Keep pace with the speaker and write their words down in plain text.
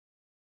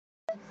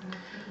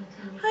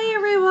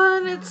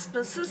it's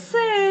Mrs.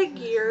 Sig,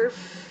 your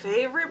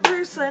favorite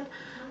person.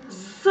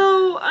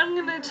 So I'm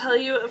going to tell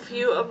you a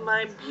few of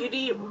my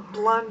beauty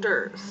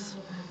blunders.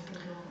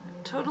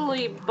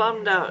 Totally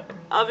bummed out.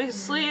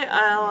 Obviously,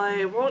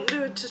 I won't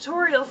do a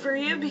tutorial for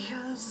you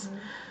because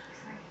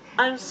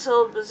I'm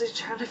still busy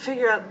trying to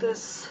figure out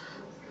this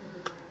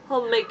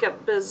whole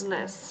makeup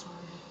business.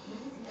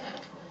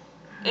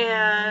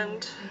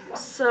 And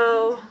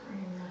so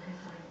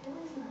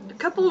a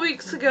couple of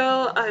weeks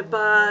ago I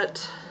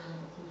bought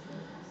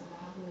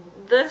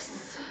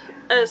this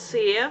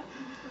Essie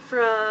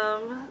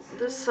from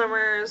this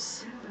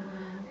summer's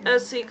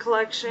Essie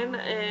collection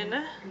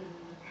in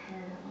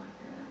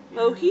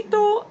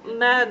Mojito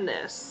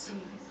Madness.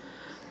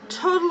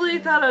 Totally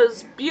thought it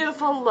was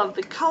beautiful, loved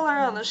the color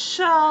on the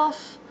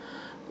shelf,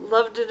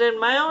 loved it in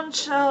my own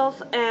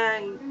shelf,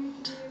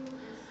 and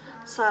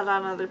saw it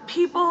on other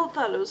people,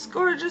 thought it was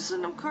gorgeous,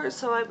 and of course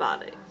so I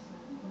bought it.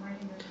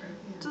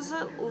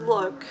 Doesn't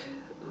look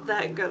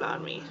that good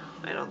on me,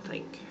 I don't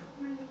think.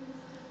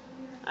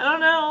 I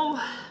don't know,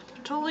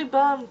 I'm totally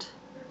bummed.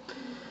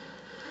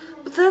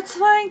 But that's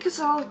fine, because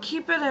I'll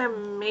keep it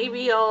and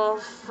maybe I'll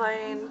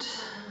find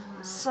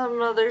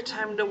some other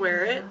time to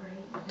wear it.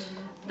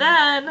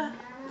 Then,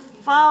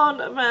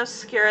 found a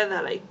mascara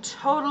that I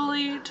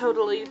totally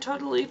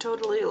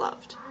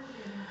loved.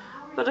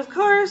 But of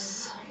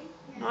course,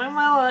 knowing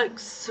my luck,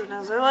 as soon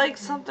as I like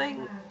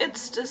something,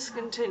 it's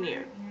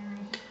discontinued.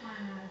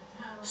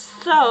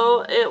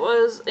 So, it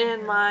was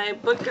in my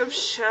Book of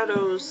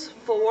Shadows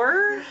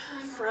 4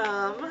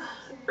 from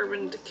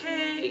Urban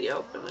Decay. You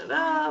open it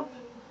up.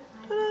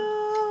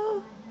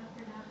 Ta-da!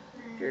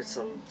 Here's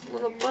some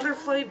little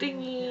butterfly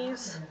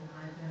dingies.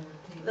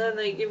 Then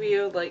they give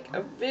you like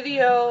a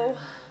video.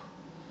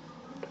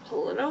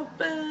 Pull it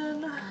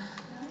open.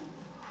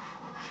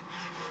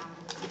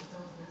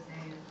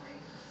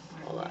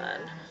 Hold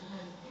on.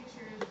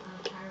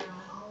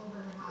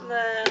 And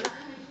then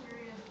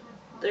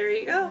there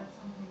you go.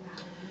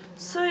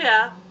 So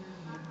yeah,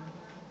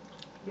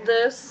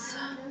 this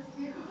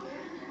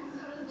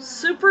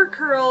super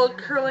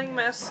curling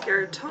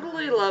mascara,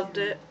 totally loved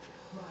it.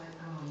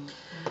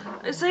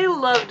 I say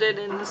loved it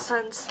in the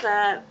sense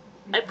that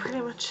I pretty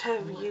much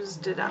have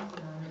used it up.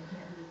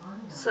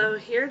 So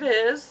here it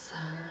is,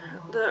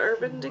 the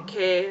Urban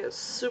Decay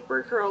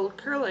Super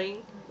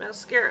Curling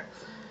Mascara.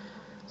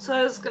 So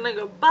I was gonna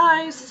go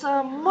buy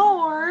some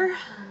more,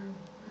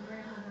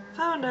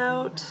 found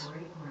out,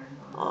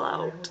 all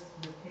out,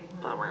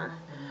 bummer.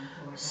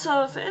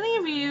 So if any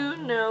of you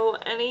know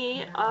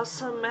any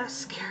awesome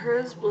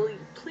mascaras, will you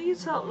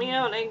please help me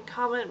out and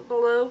comment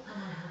below,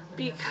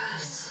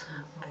 because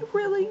I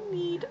really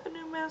need a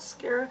new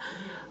mascara.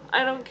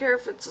 I don't care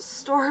if it's a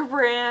store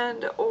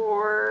brand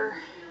or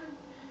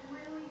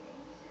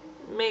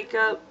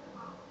makeup.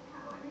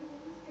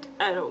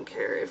 I don't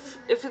care. If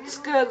it's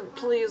good,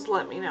 please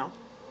let me know.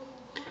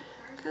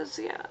 Because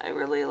yeah, I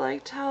really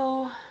liked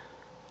how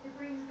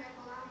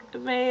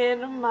it made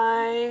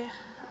my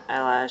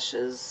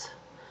eyelashes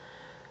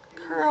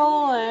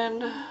curl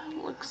and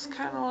looks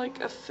kind of like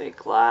a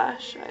fake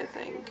lash, I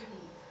think.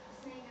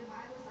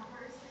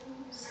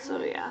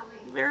 So yeah,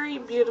 very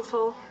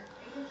beautiful.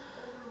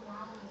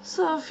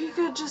 So if you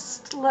could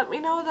just let me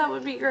know, that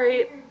would be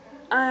great.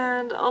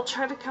 And I'll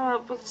try to come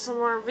up with some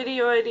more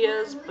video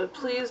ideas, but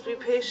please be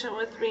patient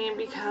with me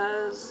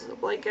because,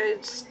 like I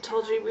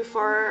told you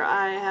before,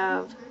 I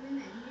have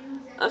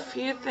a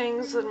few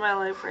things in my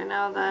life right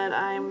now that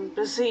I'm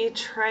busy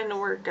trying to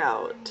work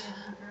out.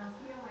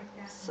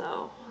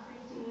 So,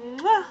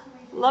 mwah!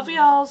 Love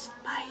y'alls.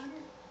 Bye.